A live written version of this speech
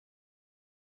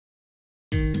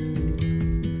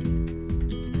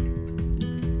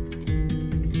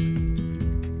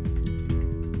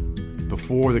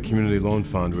before the Community Loan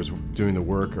Fund was doing the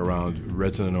work around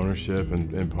resident ownership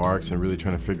and parks and really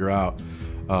trying to figure out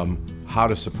how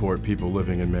to support people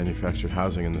living in manufactured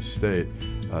housing in the state,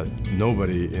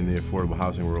 nobody in the affordable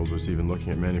housing world was even looking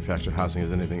at manufactured housing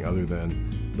as anything other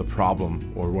than the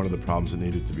problem or one of the problems that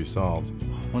needed to be solved.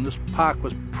 When this park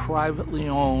was privately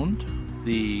owned,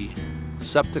 the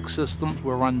septic systems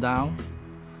were run down,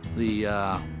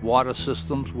 the water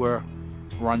systems were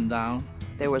run down.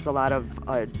 There was a lot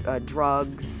of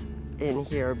drugs in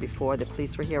here before. The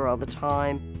police were here all the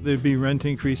time. There'd be rent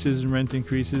increases, and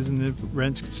the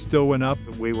rents still went up.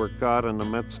 We were caught in the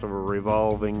midst of a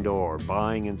revolving door,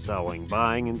 buying and selling,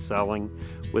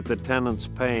 with the tenants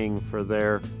paying for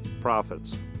their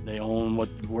profits. They own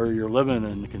where you're living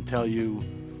and can tell you,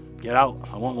 get out,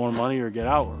 I want more money, or get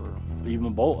out, or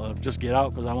even both, just get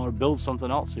out because I want to build something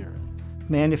else here.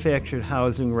 Manufactured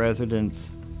housing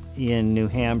residents in New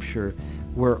Hampshire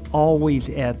were always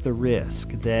at the risk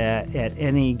that at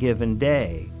any given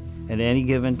day, at any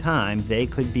given time, they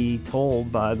could be told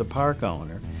by the park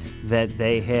owner that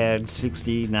they had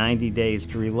 60, 90 days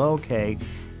to relocate,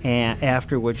 and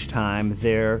after which time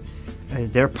their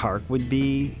park would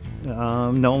be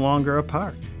no longer a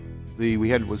park. We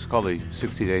had what's called a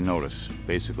 60-day notice.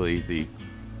 Basically,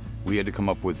 we had to come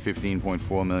up with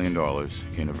 $15.4 million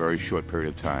in a very short period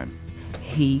of time.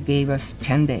 He gave us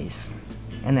 10 days,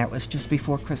 and that was just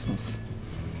before Christmas.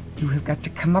 You have got to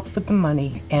come up with the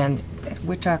money, and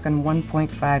we're talking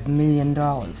 $1.5 million.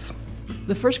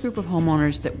 The first group of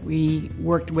homeowners that we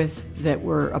worked with that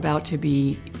were about to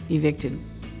be evicted,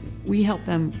 we helped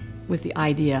them with the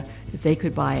idea that they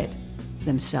could buy it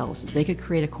themselves. They could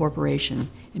create a corporation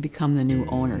and become the new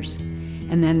owners.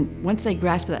 And then once they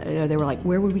grasped that, they were like,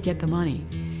 where would we get the money?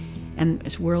 And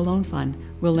we're a loan fund,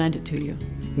 we'll lend it to you.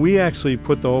 We actually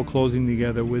put the whole closing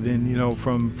together within,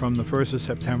 from the 1st of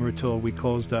September till we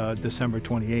closed December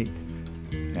 28th.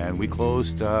 And we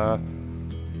closed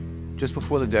just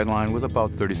before the deadline with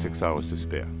about 36 hours to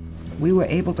spare. We were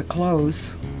able to close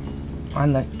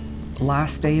on the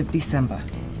last day of December,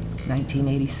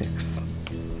 1986.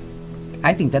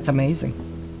 I think that's amazing.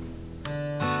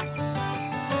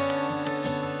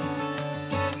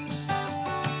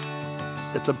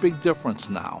 It's a big difference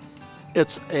now.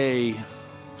 It's a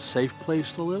safe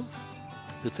place to live.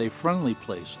 It's a friendly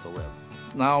place to live.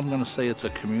 Now I'm going to say it's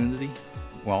a community.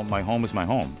 Well, my home is my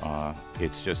home.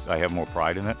 It's just, I have more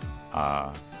pride in it.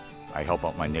 I help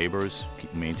out my neighbors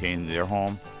maintain their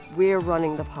home. We're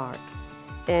running the park,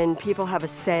 and people have a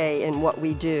say in what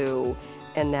we do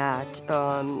and that,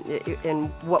 in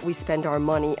what we spend our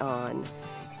money on.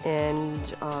 And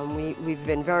we've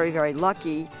been very, very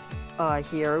lucky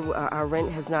here. Our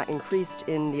rent has not increased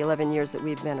in the 11 years that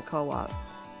we've been a co-op.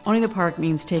 Owning the park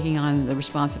means taking on the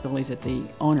responsibilities that the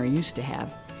owner used to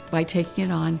have. By taking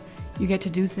it on, you get to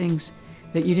do things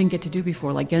that you didn't get to do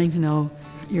before, like getting to know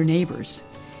your neighbors,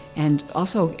 and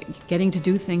also getting to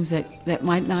do things that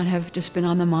might not have just been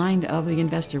on the mind of the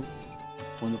investor.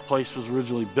 When the place was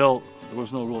originally built, there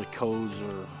was no really codes,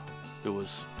 or there was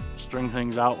string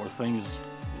things out where things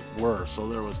were. So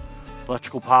there was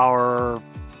electrical power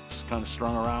just kind of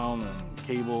strung around, and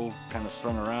cable kind of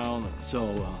strung around.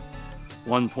 So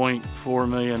 $1.4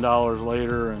 million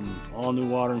later, and all new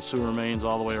water and sewer mains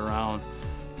all the way around,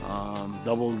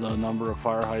 doubled the number of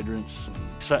fire hydrants, and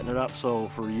setting it up so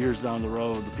for years down the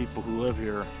road, the people who live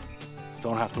here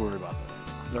don't have to worry about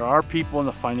that. There are people in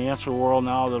the financial world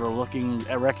now that are looking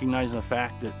at recognizing the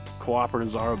fact that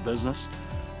cooperatives are a business,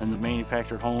 and the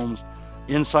manufactured homes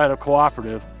inside a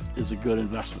cooperative is a good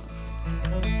investment.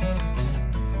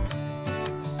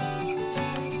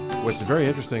 What's very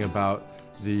interesting about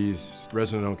these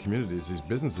resident-owned communities, these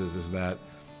businesses, is that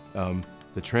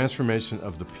the transformation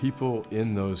of the people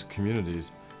in those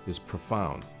communities is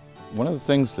profound. One of the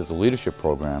things that the leadership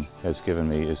program has given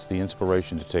me is the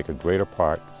inspiration to take a greater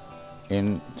part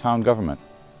in town government.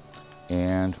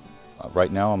 And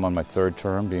right now I'm on my 3rd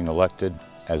term being elected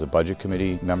as a budget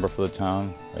committee member for the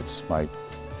town. It's my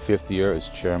 5th year as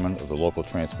chairman of the local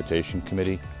transportation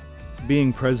committee.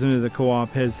 Being president of the co-op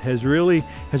has really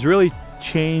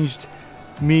changed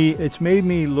me. It's made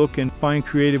me look and find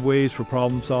creative ways for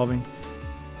problem solving.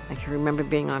 I can remember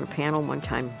being on a panel one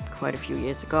time quite a few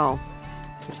years ago.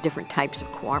 There's different types of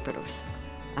cooperatives.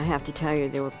 I have to tell you,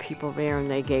 there were people there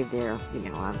and they gave their,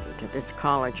 I went to this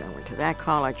college, I went to that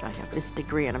college, I have this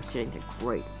degree, and I'm sitting there,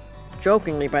 great.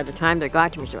 Jokingly, by the time they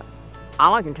got to me, said,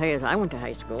 all I can tell you is I went to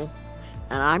high school,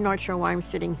 and I'm not sure why I'm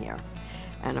sitting here.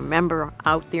 And a member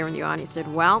out there in the audience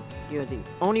said, well, you're the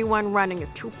only one running a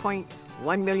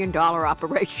 $2.1 million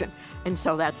operation. And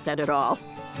so that said it all.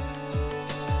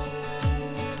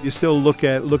 You still look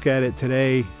at it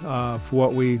today for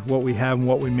what we have and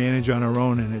what we manage on our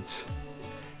own, and it's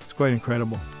quite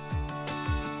incredible.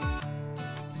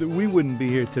 We wouldn't be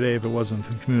here today if it wasn't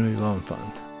for the Community Loan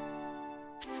Fund.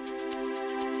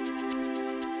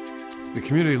 The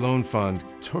Community Loan Fund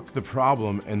took the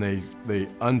problem and they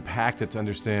unpacked it to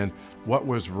understand what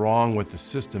was wrong with the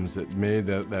systems that made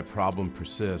that problem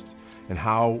persist, and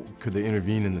how could they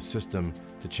intervene in the system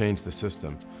to change the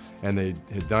system. And they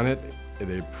had done it,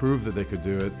 they had proved that they could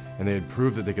do it, and they had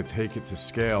proved that they could take it to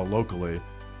scale locally.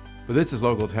 But this is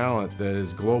local talent that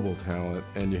is global talent,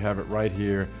 and you have it right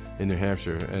here in New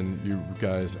Hampshire, and you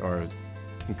guys are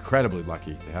incredibly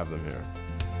lucky to have them here.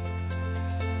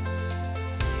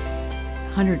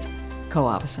 100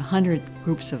 co-ops, 100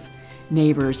 groups of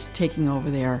neighbors taking over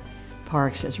their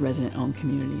parks as resident-owned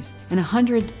communities, and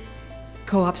 100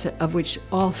 co-ops of which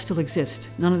all still exist.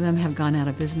 None of them have gone out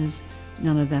of business,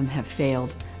 none of them have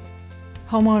failed.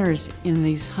 Homeowners in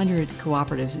these 100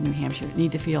 cooperatives in New Hampshire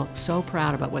need to feel so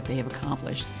proud about what they have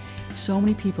accomplished. So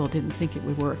many people didn't think it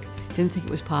would work, didn't think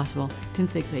it was possible,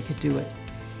 didn't think they could do it.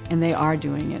 And they are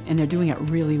doing it, and they're doing it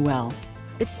really well.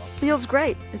 It feels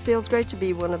great. It feels great to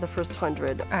be one of the first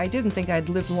 100. I didn't think I'd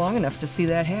live long enough to see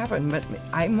that happen, but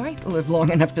I might live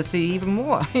long enough to see even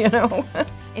more, you know.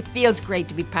 It feels great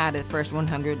to be part of the first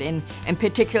 100, and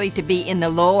particularly to be in the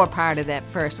lower part of that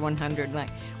first 100. Like,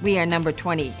 we are number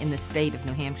 20 in the state of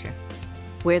New Hampshire.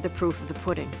 We're the proof of the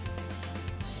pudding.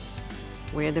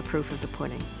 We're the proof of the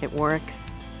pudding. It works.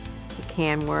 It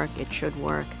can work. It should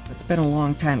work. It's been a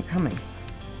long time coming,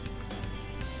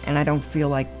 and I don't feel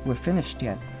like we're finished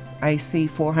yet. I see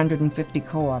 450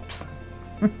 co-ops.